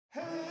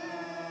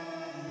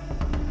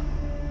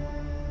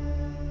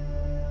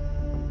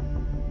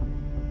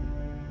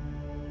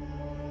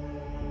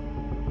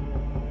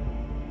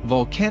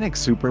Volcanic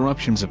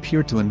supereruptions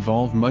appear to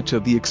involve much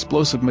of the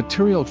explosive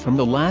material from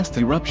the last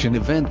eruption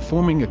event.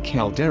 Forming a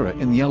caldera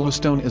in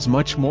Yellowstone is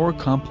much more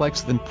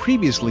complex than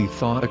previously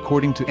thought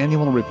according to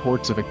annual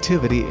reports of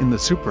activity in the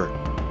super.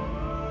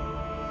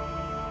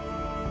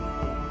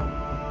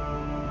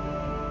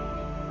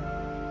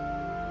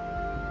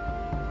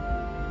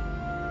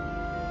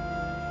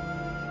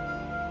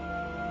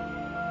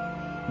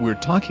 We're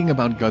talking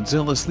about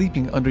Godzilla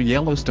sleeping under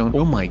Yellowstone.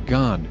 Oh my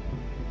god.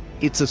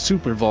 It's a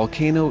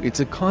supervolcano. It's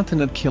a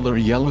continent killer.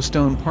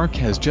 Yellowstone Park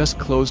has just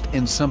closed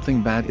and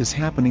something bad is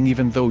happening.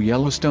 Even though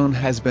Yellowstone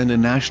has been a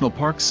national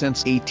park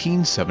since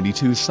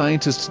 1872,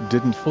 scientists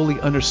didn't fully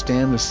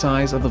understand the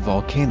size of the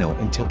volcano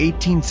until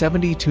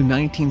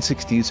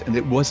 1870–1960s, and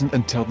it wasn't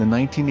until the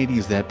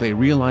 1980s that they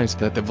realized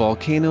that the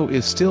volcano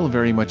is still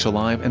very much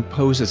alive and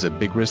poses a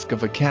big risk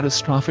of a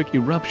catastrophic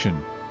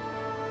eruption.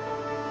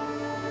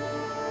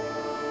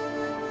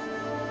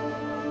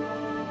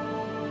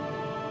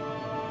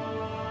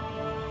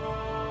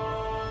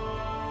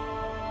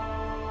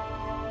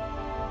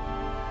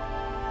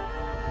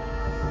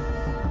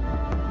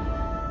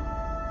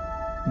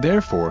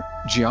 Therefore,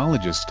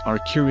 geologists are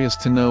curious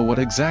to know what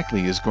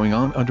exactly is going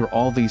on under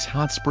all these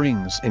hot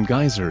springs and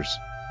geysers.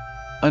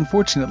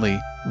 Unfortunately,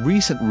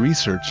 recent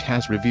research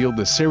has revealed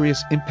the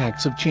serious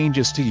impacts of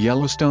changes to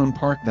Yellowstone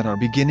Park that are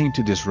beginning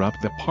to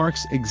disrupt the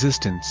park's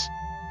existence.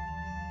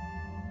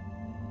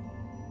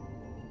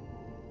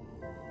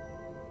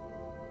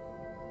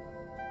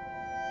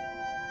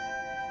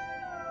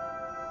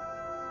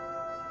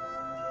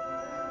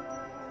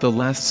 The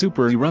last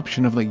super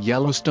eruption of the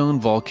Yellowstone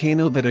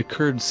volcano that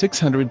occurred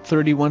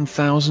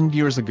 631,000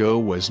 years ago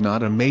was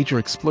not a major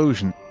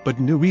explosion, but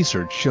new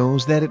research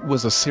shows that it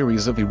was a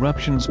series of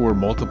eruptions or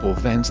multiple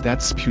vents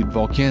that spewed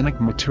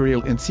volcanic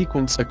material in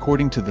sequence.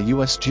 According to the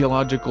U.S.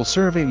 Geological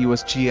Survey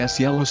USGS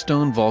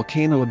Yellowstone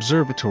Volcano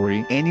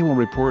Observatory Annual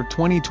Report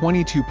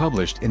 2022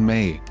 published in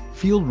May,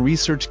 field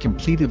research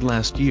completed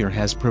last year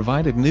has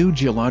provided new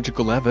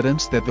geological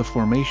evidence that the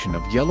formation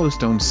of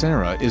Yellowstone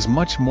Serra is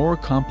much more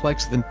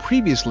complex than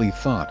previously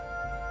thought.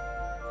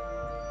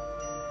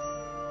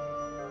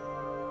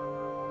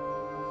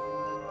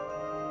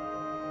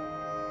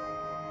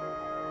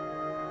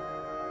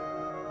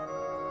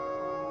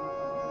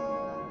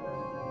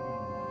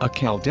 A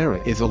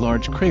caldera is a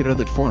large crater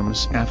that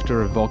forms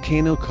after a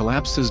volcano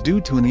collapses due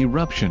to an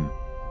eruption.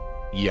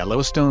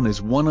 Yellowstone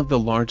is one of the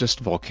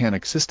largest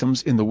volcanic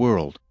systems in the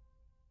world.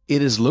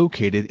 It is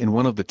located in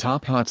one of the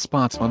top hot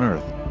spots on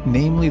Earth,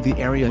 namely the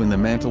area in the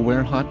mantle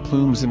where hot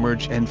plumes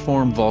emerge and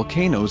form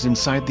volcanoes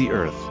inside the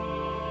Earth.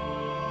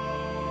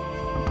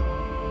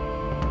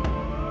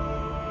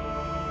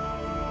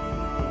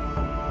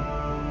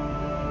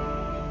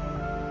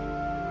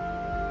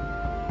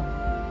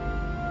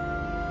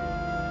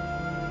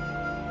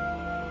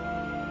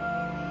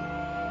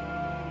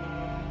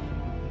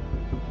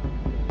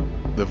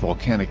 The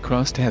volcanic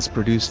crust has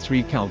produced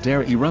 3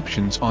 caldera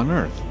eruptions on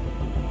Earth.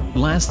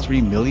 Last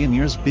 3 million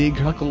years: Big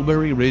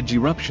Huckleberry Ridge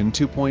eruption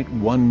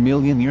 2.1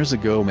 million years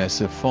ago,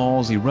 Massive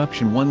Falls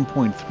eruption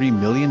 1.3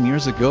 million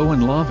years ago,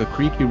 and Lava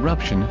Creek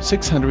eruption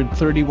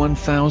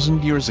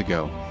 631,000 years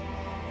ago.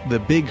 The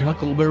Big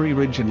Huckleberry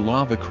Ridge and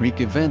Lava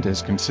Creek event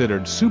is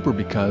considered super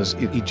because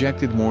it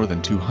ejected more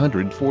than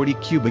 240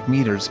 cubic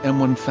meters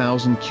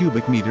 (1,000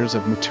 cubic meters)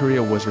 of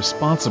material, was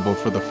responsible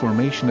for the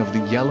formation of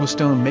the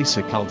Yellowstone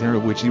Mesa caldera,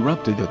 which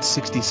erupted at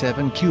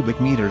 67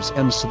 cubic meters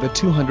 (m). So the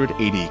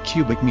 280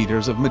 cubic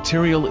meters of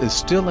material is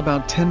still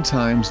about 10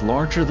 times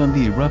larger than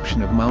the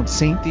eruption of Mount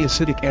St. The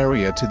acidic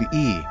area to the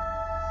E.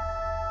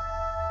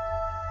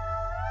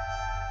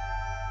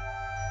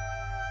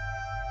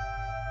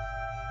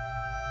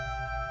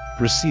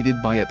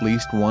 Preceded by at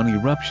least one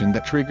eruption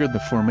that triggered the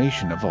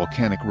formation of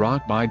volcanic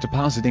rock by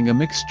depositing a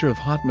mixture of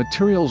hot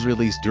materials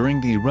released during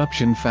the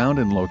eruption found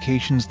in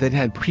locations that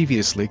had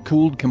previously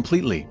cooled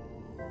completely.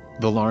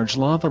 The large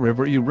lava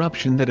river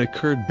eruption that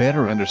occurred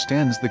better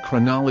understands the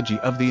chronology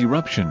of the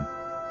eruption.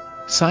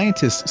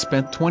 Scientists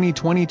spent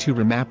 2022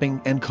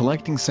 remapping and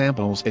collecting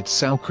samples at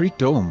Sow Creek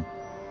Dome.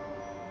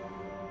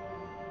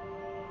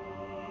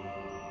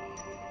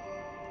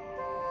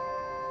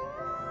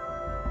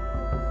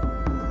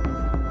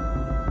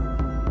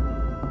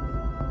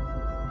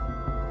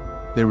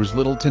 There was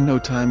little to no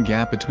time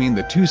gap between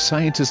the two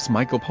scientists.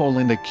 Michael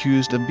Pollan,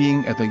 accused of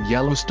being at the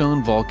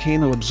Yellowstone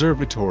Volcano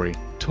Observatory,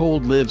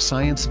 told Live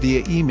Science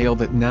via email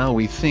that now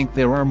we think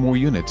there are more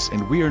units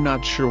and we are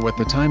not sure what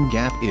the time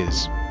gap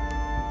is.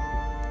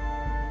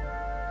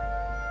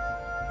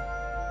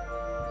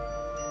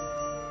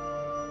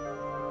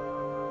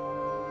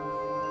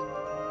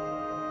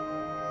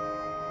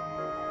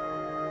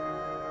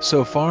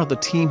 So far the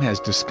team has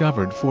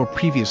discovered 4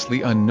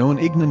 previously unknown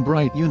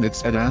ignimbrite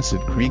units at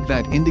Acid Creek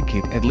that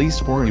indicate at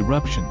least 4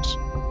 eruptions.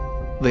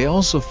 They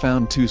also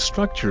found 2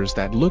 structures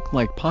that look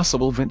like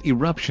possible vent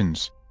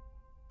eruptions.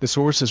 The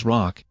source is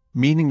rock,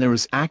 meaning there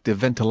is active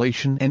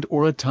ventilation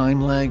and/or a time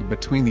lag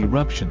between the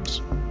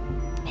eruptions.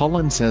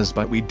 Pollan says,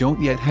 but we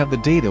don't yet have the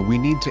data we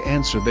need to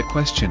answer the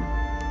question.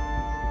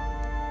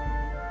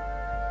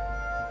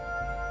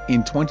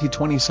 In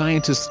 2020,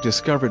 scientists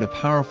discovered a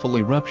powerful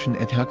eruption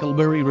at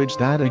Huckleberry Ridge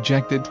that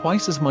ejected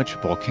twice as much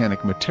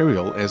volcanic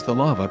material as the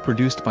lava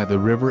produced by the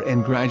river,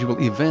 and gradual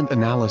event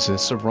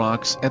analysis of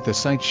rocks at the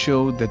site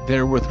showed that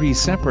there were 3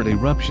 separate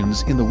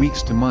eruptions in the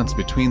weeks to months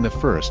between the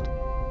first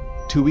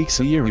 2 weeks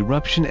a year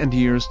eruption and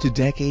years to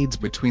decades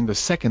between the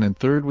second and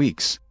third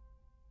weeks.